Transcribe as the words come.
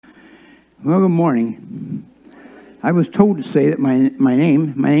Well, good morning. I was told to say that my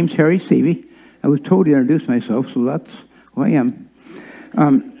name's Harry Stevie. I was told to introduce myself, so that's who I am.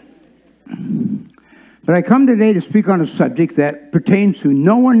 But I come today to speak on a subject that pertains to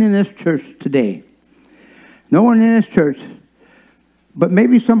no one in this church today. No one in this church, but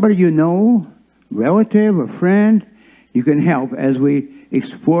maybe somebody you know, relative, a friend, you can help as we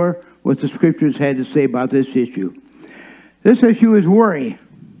explore what the Scriptures had to say about this issue. This issue is worry.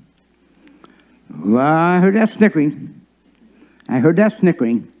 Well, I heard that snickering.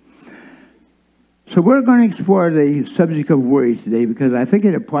 So we're going to explore the subject of worry today because I think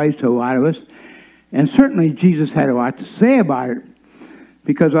it applies to a lot of us. And certainly Jesus had a lot to say about it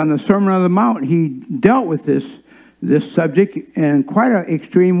because on the Sermon on the Mount, he dealt with this subject in quite an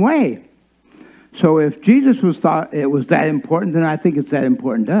extreme way. So if Jesus thought it was that important, then I think it's that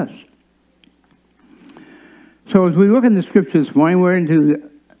important to us. So as we look in the Scripture this morning, we're into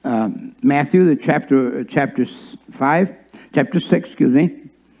Matthew, the chapter 6,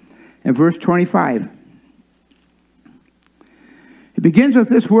 and verse 25. It begins with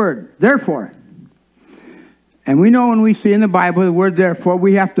this word, therefore. And we know when we see in the Bible the word therefore,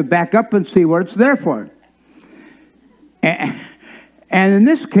 we have to back up and see what it's there for. And in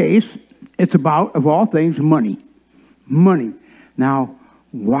this case, it's about, of all things, money. Money. Now,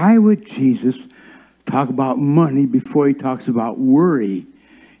 why would Jesus talk about money before he talks about worry?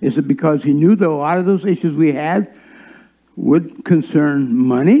 Is it because he knew that a lot of those issues we had would concern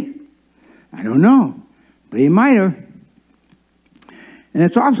money? I don't know, but he might have. And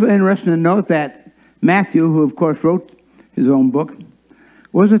it's also interesting to note that Matthew, who of course wrote his own book,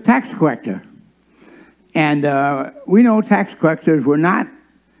 was a tax collector. And we know tax collectors were not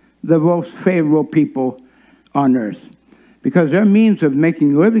the most favorable people on earth because their means of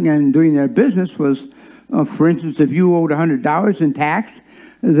making a living and doing their business was, for instance, if you owed $100 in tax,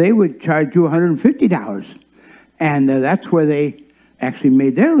 they would charge you $150. And that's where they actually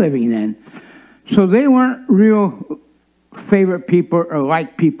made their living then. So they weren't real favorite people or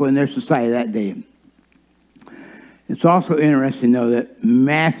liked people in their society that day. It's also interesting, though, that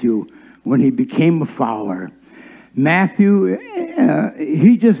Matthew, when he became a follower, Matthew,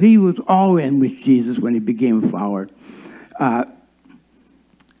 he was all in with Jesus when he became a follower.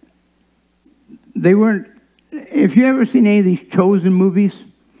 They weren't. If you ever seen any of these Chosen movies,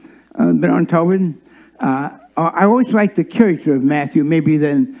 been on television, I always liked the character of Matthew, maybe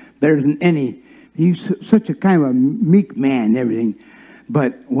better than any. He's such a kind of a meek man and everything.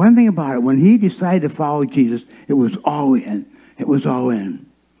 But one thing about it, when he decided to follow Jesus, it was all in. It was all in.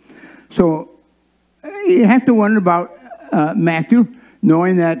 So you have to wonder about Matthew,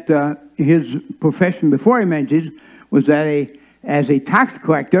 knowing that his profession before he met Jesus was as a tax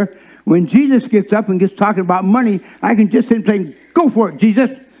collector. When Jesus gets up and gets talking about money, I can just sit saying, "Go for it,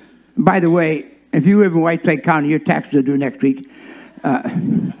 Jesus." By the way, if you live in Whiteside County, your taxes are due next week.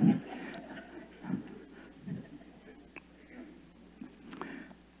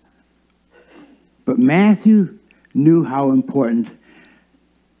 But Matthew knew how important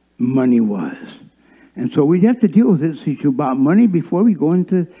money was. And so we'd have to deal with this issue about money before we go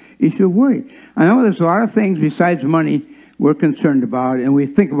into the issue of worry. I know there's a lot of things besides money we're concerned about and we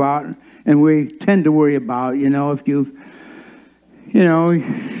think about and we tend to worry about.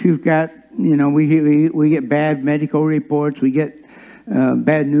 If you've got, we get bad medical reports, we get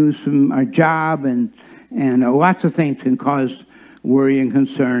bad news from our job, and lots of things can cause worry and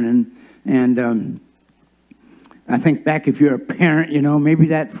concern. And I think back if you're a parent, maybe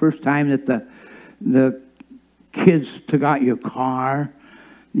that first time that the kids took out your car,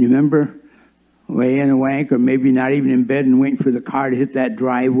 you remember laying awake or maybe not even in bed and waiting for the car to hit that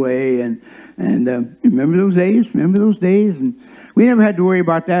driveway. And remember those days? And we never had to worry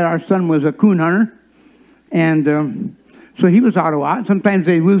about that. Our son was a coon hunter. And so he was out a lot. Sometimes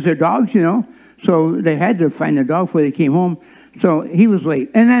they lose their dogs, So they had to find their dog before they came home. So he was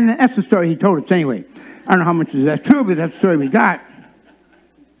late. And then that's the story he told us anyway. I don't know how much is that true, but that's the story we got.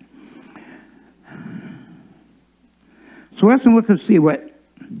 So let's look and see what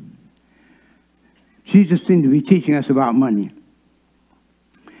Jesus seemed to be teaching us about money.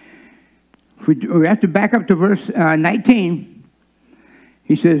 We have to back up to verse 19.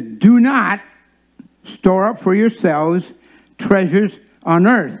 He says, "Do not store up for yourselves treasures on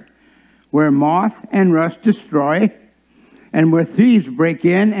earth, where moth and rust destroy, and where thieves break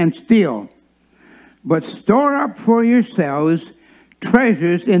in and steal. But store up for yourselves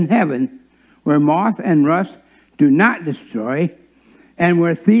treasures in heaven, where moth and rust do not destroy, and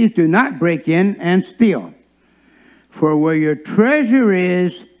where thieves do not break in and steal. For where your treasure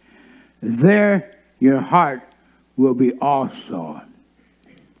is, there your heart will be also."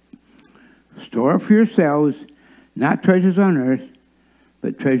 Store up for yourselves not treasures on earth,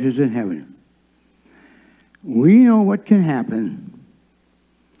 but treasures in heaven. We know what can happen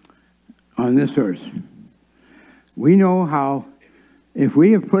on this earth. We know how, if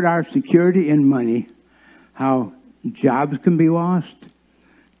we have put our security in money, how jobs can be lost,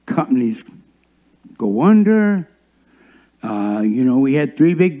 companies go under. We had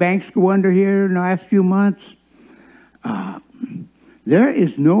 3 big banks go under here in the last few months. There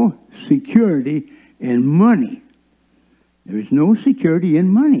is no security in money. There is no security in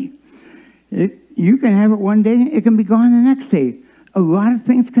money. You can have it one day, it can be gone the next day. A lot of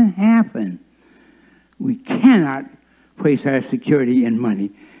things can happen. We cannot place our security in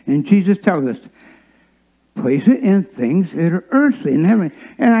money. And Jesus tells us, place it in things that are earthly and heavenly.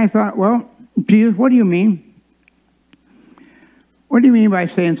 And I thought, well, Jesus, what do you mean? What do you mean by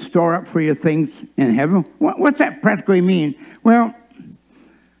saying store up for your things in heaven? What's that practically mean? Well,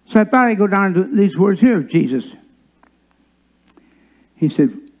 so I thought I'd go down to these words here of Jesus. He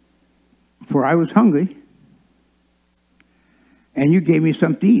said, for I was hungry, and you gave me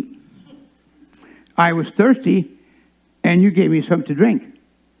something to eat. I was thirsty, and you gave me something to drink.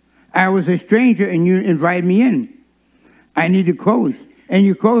 I was a stranger, and you invited me in. I needed clothes, and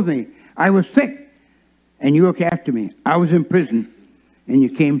you clothed me. I was sick, and you looked after me. I was in prison, and you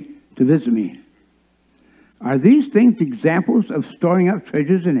came to visit me. Are these things examples of storing up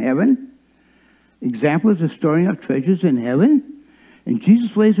treasures in heaven? Examples of storing up treasures in heaven? And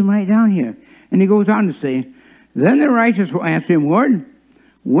Jesus lays them right down here. And he goes on to say, then the righteous will answer him, Lord,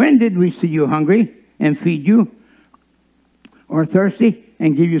 when did we see you hungry and feed you, or thirsty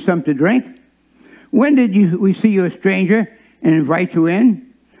and give you something to drink? When did we see you a stranger and invite you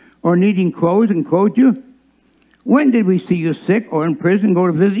in, or needing clothes and clothe you? When did we see you sick or in prison and go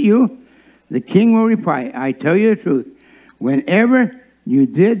to visit you? The king will reply, I tell you the truth. Whenever you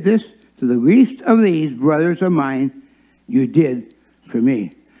did this to the least of these brothers of mine, you did for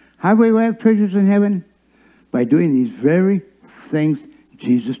me. How do we have treasures in heaven? By doing these very things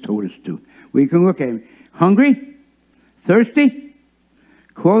Jesus told us to. We can look at him. Hungry, thirsty,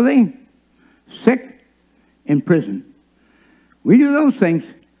 clothing, sick, in prison. We do those things,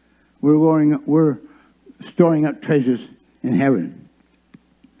 we're storing up treasures in heaven.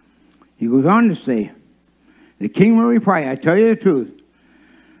 He goes on to say, the king will reply, I tell you the truth.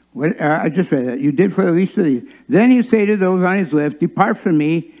 I just read that. You did for the least of these. Then he say to those on his left, depart from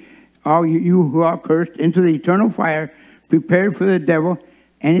me, all you who are cursed, into the eternal fire, prepared for the devil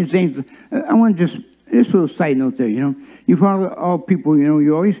and his angels. I want to just little side note there, You follow all people,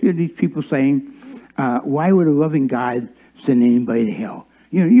 you always hear these people saying, why would a loving God send anybody to hell?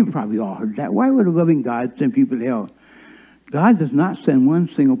 You probably all heard that. Why would a loving God send people to hell? God does not send one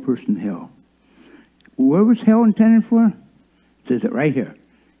single person to hell. Where was hell intended for? It says it right here.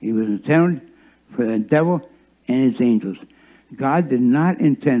 It was intended for the devil and his angels. God did not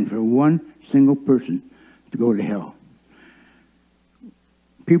intend for one single person to go to hell.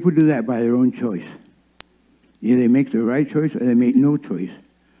 People do that by their own choice. Either they make the right choice or they make no choice.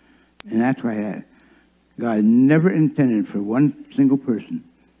 And that's why God never intended for one single person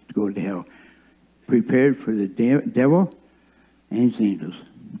to go to hell. Prepared for the devil and his angels.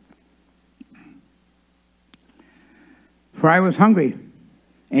 For I was hungry,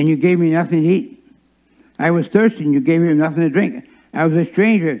 and you gave me nothing to eat. I was thirsty, and you gave me nothing to drink. I was a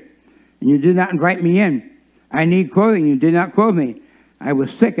stranger, and you did not invite me in. I need clothing, you did not clothe me. I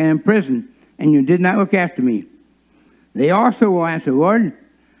was sick and in prison, and you did not look after me. They also will answer, Lord,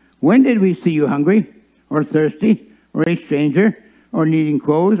 when did we see you hungry, or thirsty, or a stranger, or needing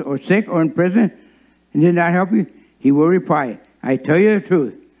clothes, or sick, or in prison, and did not help you? He will reply, I tell you the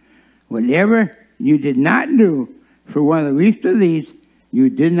truth. Whatever you did not do for one of the least of these, you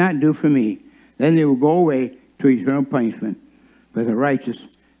did not do for me. Then they will go away to eternal punishment, but the righteous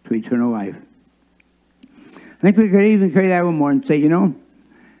to eternal life. I think we could even carry that one more and say,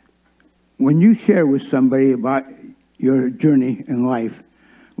 when you share with somebody about your journey in life,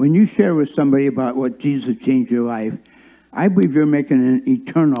 when you share with somebody about what Jesus changed your life, I believe you're making an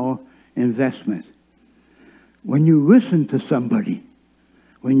eternal investment. When you listen to somebody,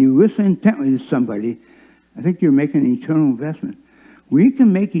 when you listen intently to somebody, I think you're making an eternal investment. We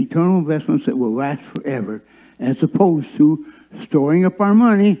can make eternal investments that will last forever, as opposed to storing up our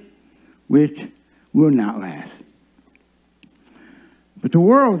money, which will not last. But the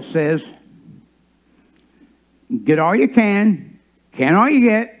world says, get all you can all you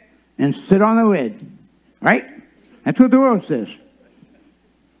get, and sit on the lid. Right? That's what the world says.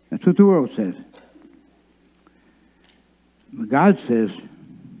 That's what the world says. But God says,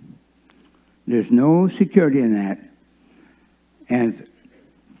 there's no security in that. And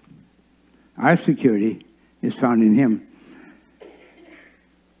Our security is found in Him.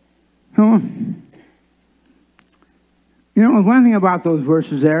 So, you know, one thing about those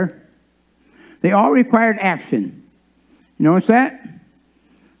verses there, they all required action. You notice that?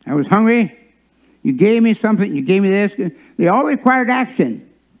 I was hungry. You gave me something. You gave me this. They all required action.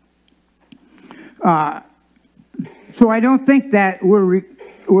 So I don't think that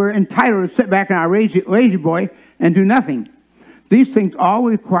we're entitled to sit back in our lazy boy and do nothing. These things all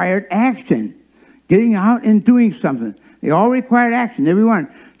required action. Getting out and doing something. They all required action, every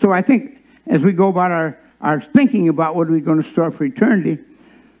one. So I think as we go about our thinking about what we're going to store for eternity,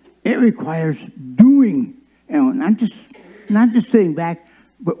 it requires doing. You know, not just sitting back,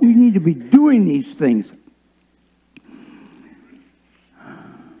 but we need to be doing these things.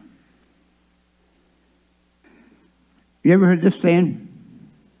 You ever heard this saying?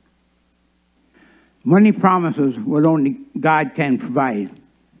 Money promises what only God can provide.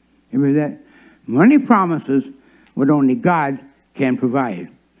 You ever heard that? Money promises what only God can provide.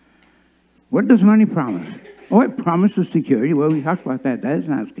 What does money promise? Oh, it promises security. Well, we talked about that. That is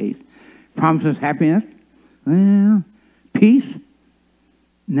not the case. Promises happiness. Well, peace.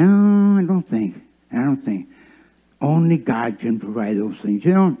 No, I don't think. Only God can provide those things.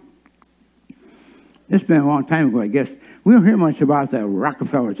 You know, it's been a long time ago, I guess. We don't hear much about the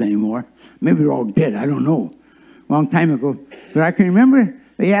Rockefellers anymore. Maybe they're all dead. I don't know. A long time ago. But I can remember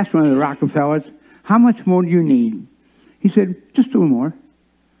they asked one of the Rockefellers, how much more do you need? He said, just a little more.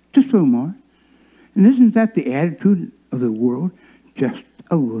 Just a little more. And isn't that the attitude of the world? Just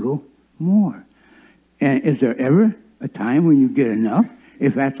a little more. And is there ever a time when you get enough,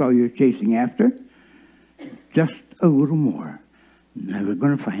 if that's all you're chasing after? Just a little more. Never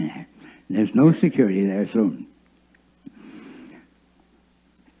going to find that. There's no security there, so.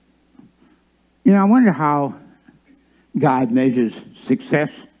 You know, I wonder how God measures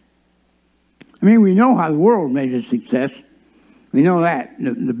success. I mean, we know how the world measures success. We know that.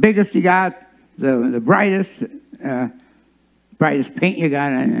 The biggest you got, the brightest paint you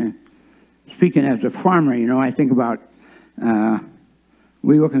got. And speaking as a farmer, you know, I think about,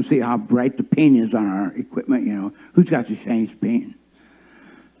 we look and see how bright the paint is on our equipment, you know. Who's got the shiniest paint?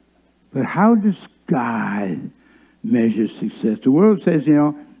 But how does God measure success? The world says, you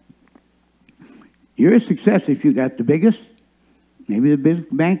know, you're a success if you got the biggest, maybe the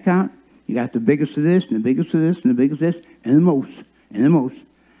biggest bank account, you got the biggest of this, and the biggest of this, and the biggest of this, and the most.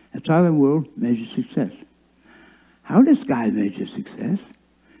 That's how the world measures success. How does God measure success?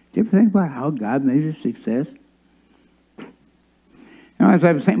 Do you ever think about how God measures success? You know, as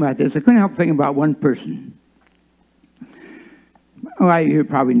I was thinking about this, I couldn't help thinking about one person. Oh, you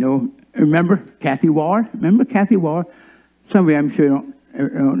probably know. Remember Kathy Waller? Remember Kathy Waller? Somebody I'm sure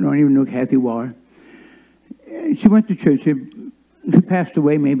don't even know Kathy Waller. She went to church. She passed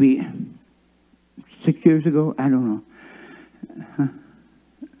away maybe 6 years ago. I don't know.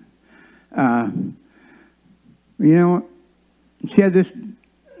 You know, she had this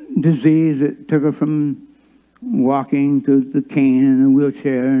disease that took her from walking to the cane and the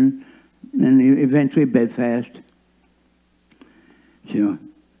wheelchair and eventually bedfast. You know,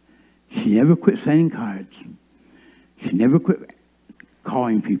 she never quit sending cards. She never quit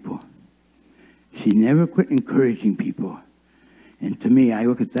calling people. She never quit encouraging people. And to me, I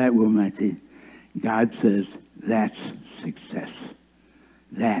look at that woman and I say, God says, that's success.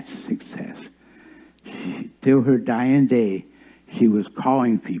 That's success. Till her dying day, she was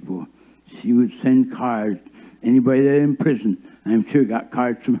calling people. She would send cards. Anybody that in prison, I'm sure got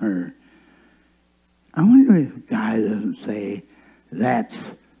cards from her. I wonder if God doesn't say, that's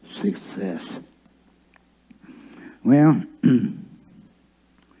success. Well,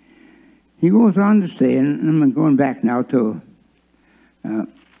 he goes on to say, and I'm going back now to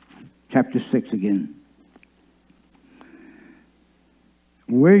chapter 6 again.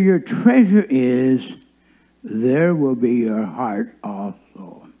 Where your treasure is, there will be your heart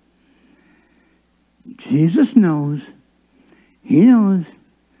also. Jesus knows. He knows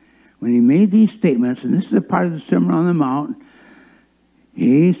when he made these statements, and this is a part of the Sermon on the Mount,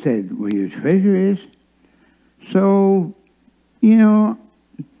 he said, where your treasure is. So, you know,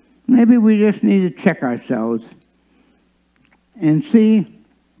 maybe we just need to check ourselves and see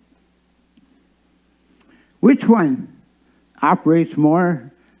which one operates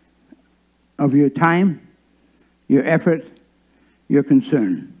more of your time, your effort, your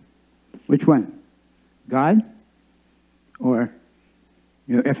concern. Which one? God or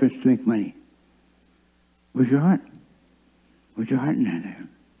your efforts to make money? Where's your heart? Where's your heart in there?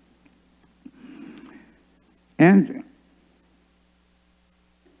 And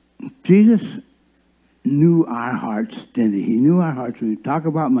Jesus knew our hearts, didn't he? He knew our hearts. When we talk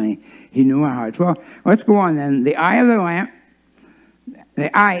about money, he knew our hearts. Well, let's go on then. The eye of the lamp.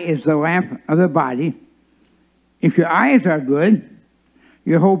 The eye is the lamp of the body. If your eyes are good,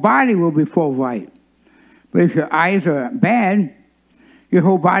 your whole body will be full of light. But if your eyes are bad, your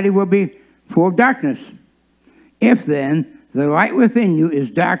whole body will be full of darkness. If then the light within you is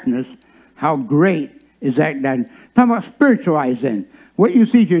darkness, how great is that darkness? Talking about spiritual eyes then. What you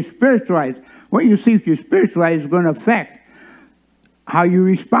see with your spiritual eyes, what you see with your spiritual eyes is going to affect how you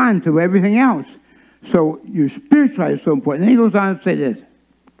respond to everything else. So your spiritual eyes is so important. Then he goes on to say this.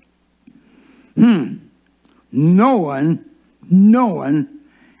 No one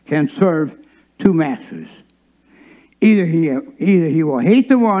can serve two masters. Either he will hate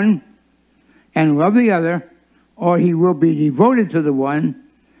the one and love the other, or he will be devoted to the one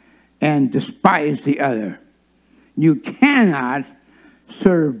and despise the other. You cannot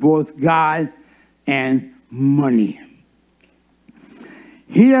serve both God and money.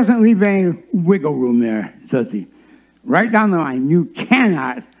 He doesn't leave any wiggle room there, does he? Right down the line, you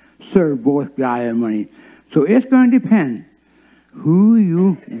cannot serve both God and money. So it's going to depend who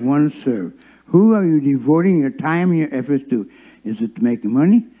you want to serve. Who are you devoting your time and your efforts to? Is it to making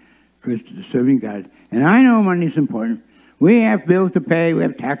money, or is it to serving God? And I know money is important. We have bills to pay. We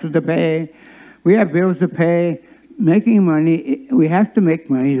have taxes to pay. We have bills to pay. Making money, we have to make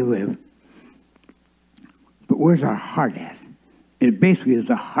money to live. But where's our heart at? It basically is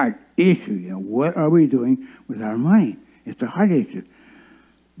a heart issue. You know, what are we doing with our money? It's a heart issue.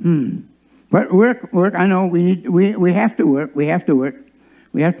 But work. I know we have to work. We have to work.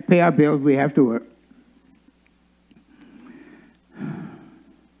 We have to pay our bills. We have to work.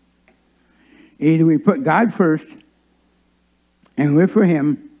 Either we put God first and live for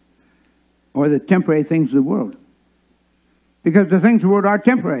Him, or the temporary things of the world. Because the things of the world are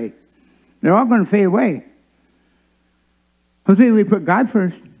temporary. They're all going to fade away. So either we put God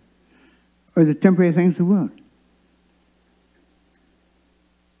first, or the temporary things of the world.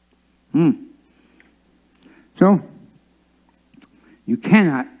 So, you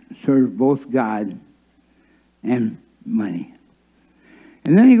cannot serve both God and money.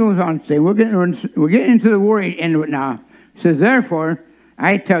 And then he goes on to say, we're getting into the worry end of it now. He says, therefore,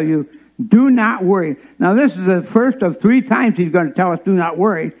 I tell you, do not worry. Now, this is the first of 3 times he's going to tell us, do not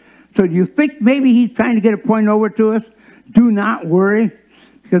worry. So do you think maybe he's trying to get a point over to us? Do not worry.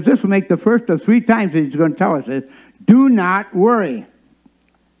 Because this will make the first of 3 times that he's going to tell us this. Do not worry.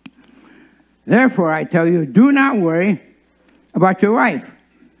 Therefore, I tell you, do not worry about your life,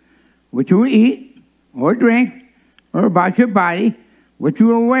 what you will eat or drink, or about your body, what you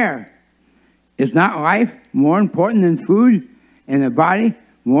will wear. Is not life more important than food, and the body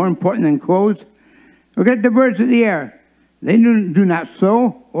more important than clothes? Look at the birds of the air. They do not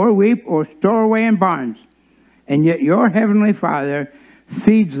sow or reap or store away in barns, and yet your heavenly Father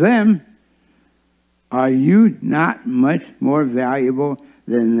feeds them. Are you not much more valuable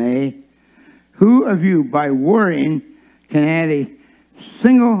than they? Who of you, by worrying, can add a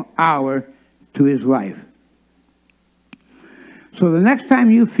single hour to his life? So the next time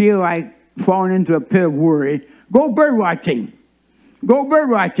you feel like falling into a pit of worry, go bird watching. Go bird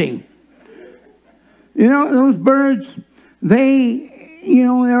watching. You know, those birds,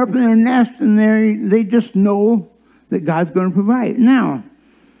 they're up in their nest and they just know that God's going to provide. Now,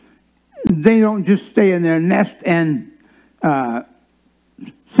 they don't just stay in their nest and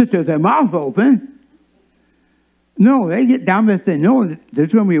sit there with their mouth open. No, they get down, but they know that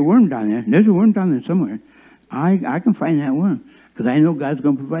there's going to be a worm down there. There's a worm down there somewhere. I can find that worm because I know God's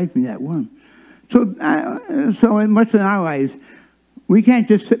going to provide me that worm. So much in our lives, we can't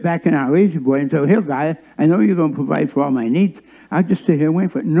just sit back in our lazy boy and say, "Here, God, I know you're going to provide for all my needs. I'll just sit here and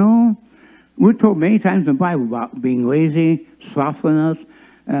wait for it." No, we're told many times in the Bible about being lazy, slothfulness.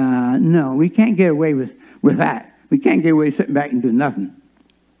 No, we can't get away with that. We can't get away sitting back and do nothing.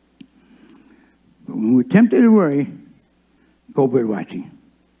 But when we're tempted to worry, go bird watching.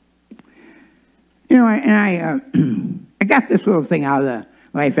 You know, and I got this little thing out of the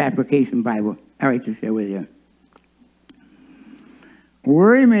Life Application Bible I'd like to share with you.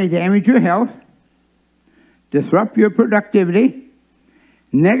 Worry may damage your health, disrupt your productivity,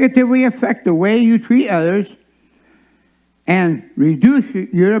 negatively affect the way you treat others, and reduce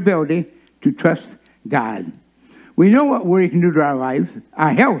your ability to trust God. We know what worry can do to our lives,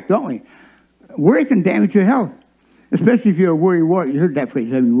 our health, don't we? Worry can damage your health, especially if you're a worrywart. You heard that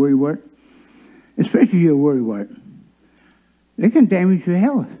phrase, haven't you, worrywart? Especially if you're a worrywart. It can damage your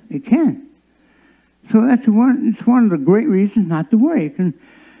health. It can. So it's one of the great reasons not to worry.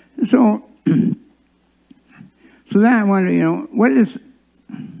 So then I wonder, what is...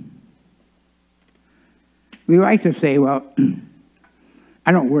 We like to say, well,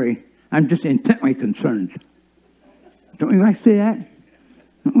 I don't worry. I'm just intently concerned. Don't we like to say that?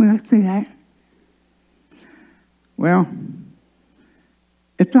 Don't we like to say that? Well,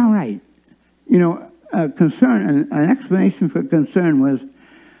 it's all right. You know, concern, an explanation for concern was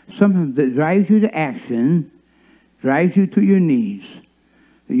something that drives you to action, drives you to your knees,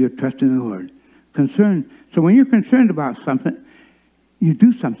 that you're trusting the Lord. Concern. So when you're concerned about something, you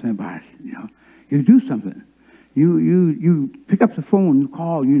do something about it. You know, you do something. You pick up the phone, you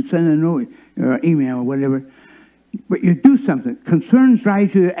call, you send a note or an email or whatever. But you do something. Concern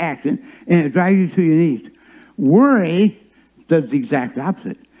drives you to action, and it drives you to your knees. Worry does the exact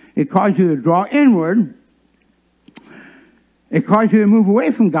opposite. It causes you to draw inward. It causes you to move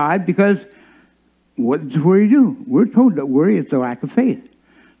away from God, because what does worry do? We're told that worry is the lack of faith.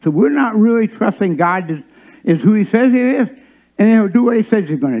 So we're not really trusting God is who he says he is, and he'll do what he says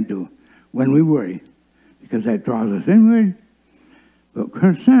he's going to do when we worry, because that draws us inward. But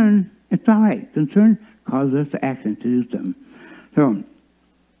concern, it's all right. Concern causes us to action, to do something. So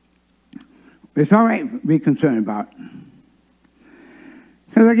it's all right to be concerned about.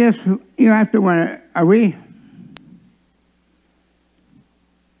 Because I guess you have to wonder, are we?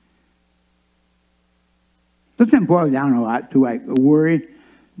 Doesn't it boil down a lot to like worry?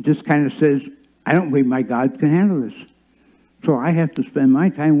 Just kind of says, I don't believe my God can handle this. So I have to spend my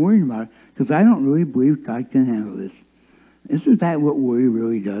time worrying about it, because I don't really believe God can handle this. Isn't that what worry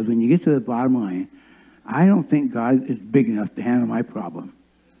really does? When you get to the bottom line, I don't think God is big enough to handle my problem.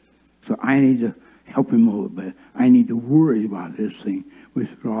 So I need to help him a little bit. I need to worry about this thing, which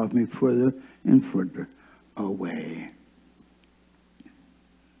draws me further and further away.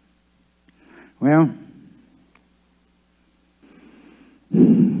 Well,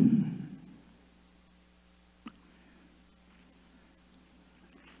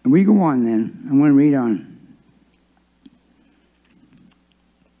 we go on then. I'm going to read on.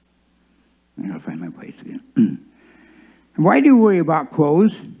 I gotta find my place again. Why do you worry about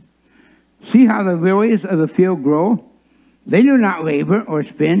clothes? See how the lilies of the field grow? They do not labor or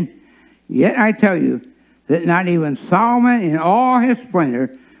spin. Yet I tell you that not even Solomon in all his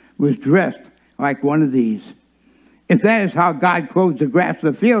splendor was dressed like one of these. If that is how God clothes the grass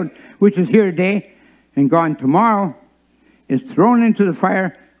of the field, which is here today and gone tomorrow, is thrown into the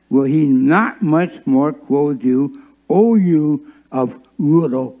fire, will he not much more clothe you, O you of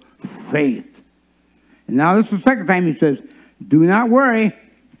little faith? And now this is the second time he says, do not worry,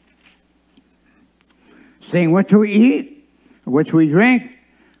 saying, what shall we eat, or what shall we drink,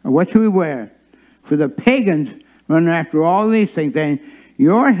 or what shall we wear? For the pagans run after all these things, and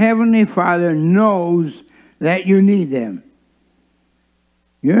your heavenly Father knows that you need them.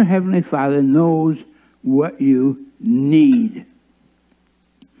 Your heavenly Father knows what you need.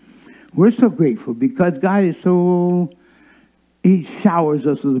 We're so grateful because God is so, he showers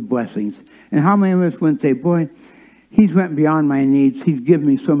us with blessings. And how many of us wouldn't say, boy, he's went beyond my needs. He's given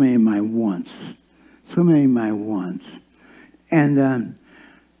me so many of my wants. So many of my wants. And,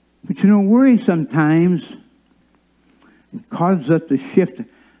 but you know, worry sometimes causes us to shift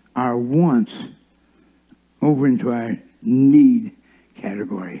our wants over into our need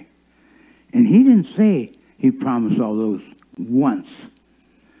category. And he didn't say he promised all those wants.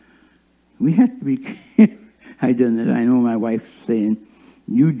 We have to be I done this. I know my wife's saying,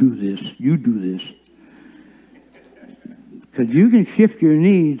 you do this, you do this. Because you can shift your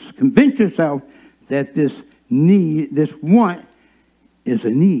needs, convince yourself that this need, this want is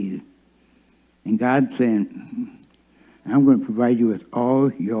a need. And God's saying, I'm going to provide you with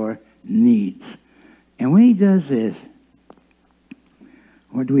all your needs. And when he does this,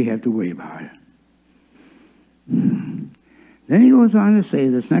 what do we have to worry about? Then he goes on to say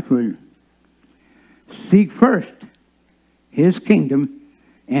this next word. Seek first his kingdom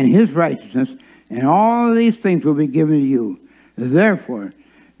and his righteousness, and all these things will be given to you. Therefore,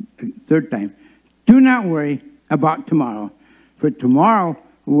 third time, do not worry about tomorrow, for tomorrow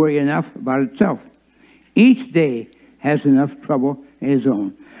will worry enough about itself. Each day has enough trouble of his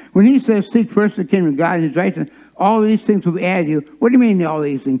own. When he says, seek first the kingdom of God and his righteousness, all these things will be added to you. What do you mean all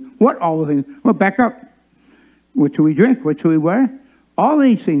these things? What all the things? Well, back up. What shall we drink? What shall we wear? All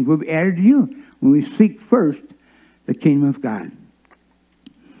these things will be added to you when we seek first the kingdom of God.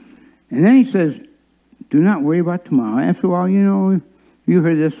 And then he says, do not worry about tomorrow. After all, you know, you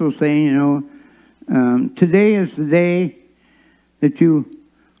heard this little saying, you know, today is the day that you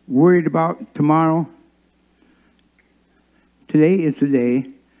worried about tomorrow. Today is the day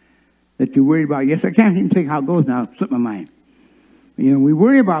that you're worried about. Yes, I can't even think how it goes now. It slipped my mind. You know, we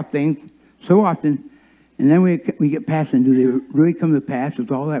worry about things so often, and then we get past them. Do they really come to pass?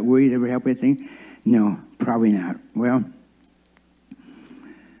 Is all that worry ever help anything? No, probably not. Well,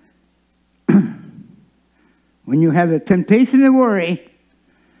 when you have a temptation to worry,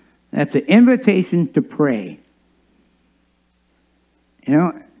 that's an invitation to pray. You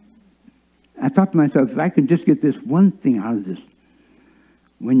know, I thought to myself, if I could just get this one thing out of this.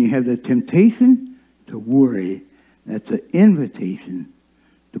 When you have the temptation to worry, that's an invitation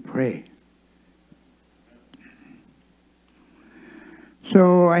to pray.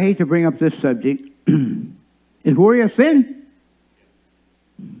 So I hate to bring up this subject. Is worry a sin?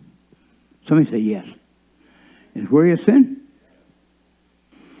 Somebody say yes. Is worry a sin?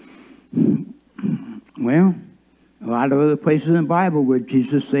 Well, a lot of other places in the Bible where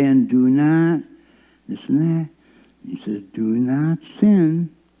Jesus is saying, do not, this and that. He says, do not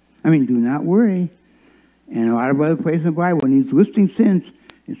sin. Do not worry. And a lot of other places in the Bible, when he's listing sins,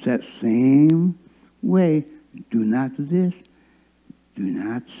 it's that same way. Do not do this. Do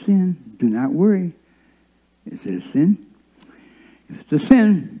not sin. Do not worry. Is it a sin? If it's a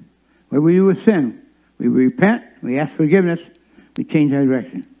sin, what do we do with sin? We repent, we ask forgiveness, we change our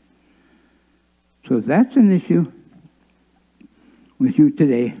direction. So if that's an issue with you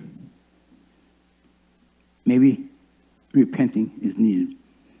today, maybe repenting is needed.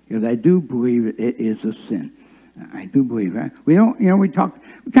 Because I do believe it is a sin. I do believe that. We don't, we kind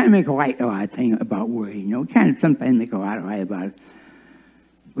of make a lot of things about worry. We kind of sometimes make a lot of light about it.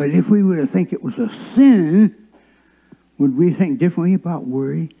 But if we were to think it was a sin, would we think differently about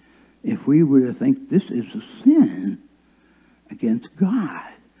worry? If we were to think this is a sin against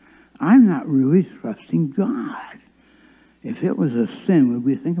God, I'm not really trusting God. If it was a sin, would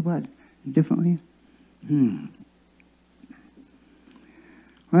we think about it differently?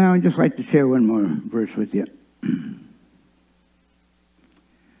 Well, I'd just like to share one more verse with you.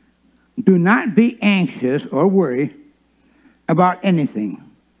 Do not be anxious or worry about anything,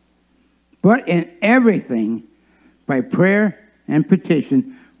 but in everything, by prayer and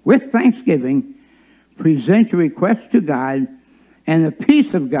petition, with thanksgiving, present your requests to God, and the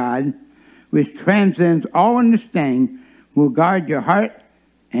peace of God, which transcends all understanding, will guard your heart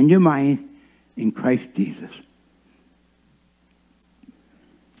and your mind in Christ Jesus.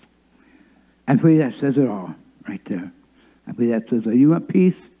 I believe that says it all right there. I believe that says, you want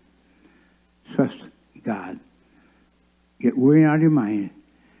peace? Trust God. Get worry out of your mind.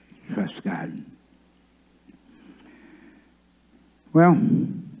 Trust God. Well,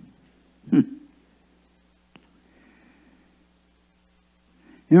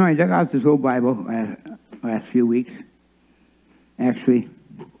 I dug out this old Bible last few weeks. Actually,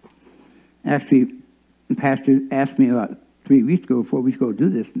 the pastor asked me about 4 weeks ago to do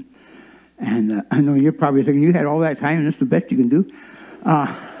this. And I know you're probably thinking, you had all that time and this is the best you can do.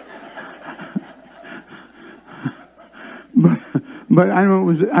 But I don't know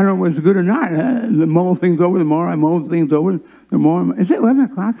if it was good or not. The more things over, the more I mull things over, the more. Is it 11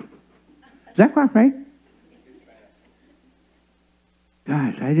 o'clock? Is that clock right?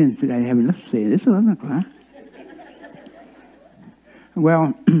 Gosh, I didn't think I'd have enough to say. It's 11 o'clock.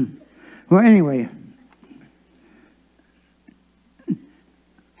 Well, anyway.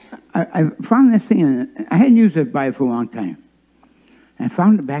 I found this thing, and I hadn't used that Bible for a long time. I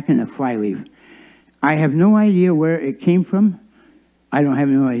found it back in the flyleaf. I have no idea where it came from. I don't have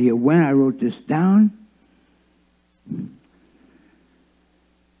no idea when I wrote this down.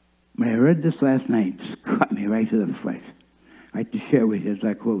 But I read this last night. It just cut me right to the flesh. I'd like to share with you as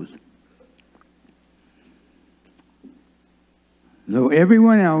I close. Though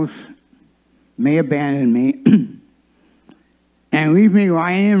everyone else may abandon me and leave me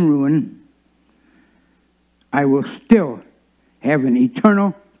lying in ruin, I will still have an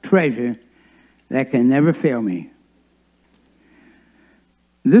eternal treasure that can never fail me.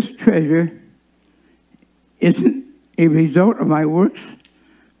 This treasure isn't a result of my works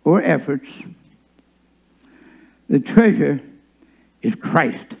or efforts. The treasure is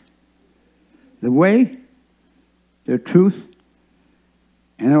Christ, the way, the truth,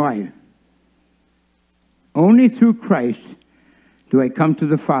 and the life. Only through Christ do I come to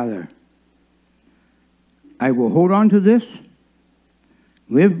the Father. I will hold on to this,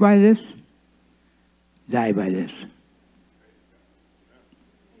 live by this, die by this.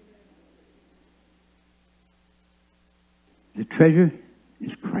 The treasure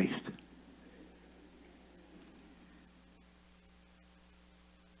is Christ.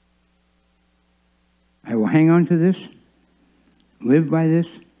 I will hang on to this, live by this,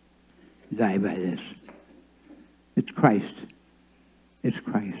 die by this. It's Christ. It's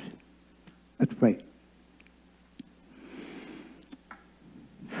Christ. Let's pray.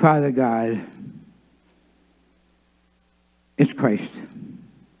 Father God, it's Christ.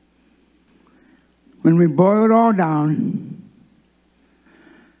 When we boil it all down,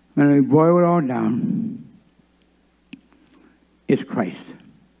 it's Christ.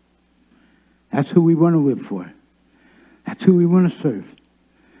 That's who we want to live for. That's who we want to serve.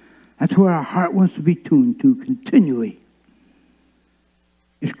 That's where our heart wants to be tuned to continually,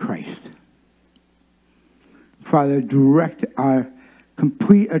 is Christ. Father, direct our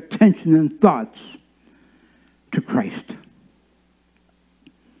complete attention and thoughts to Christ.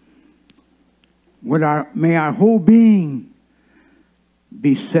 May our whole being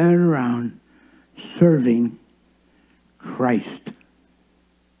be centered around serving Christ.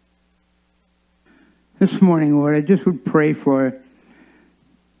 This morning, Lord, I just would pray for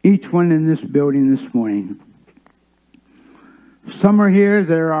each one in this building this morning. Some are here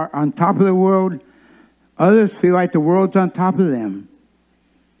that are on top of the world. Others feel like the world's on top of them.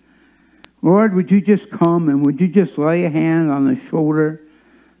 Lord, would you just come and would you just lay a hand on the shoulder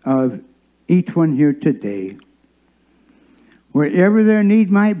of each one here today? Wherever their need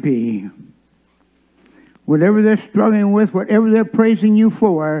might be, whatever they're struggling with, whatever they're praising you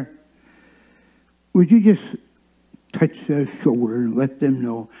for, would you just touch their shoulder and let them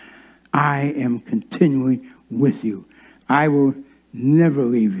know, I am continuing with you. I will never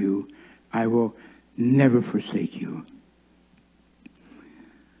leave you. I will never forsake you.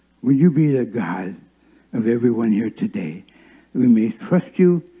 Will you be the God of everyone here today? We may trust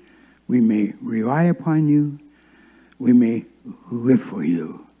you. We may rely upon you. We may live for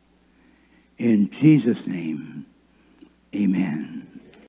you. In Jesus' name, amen.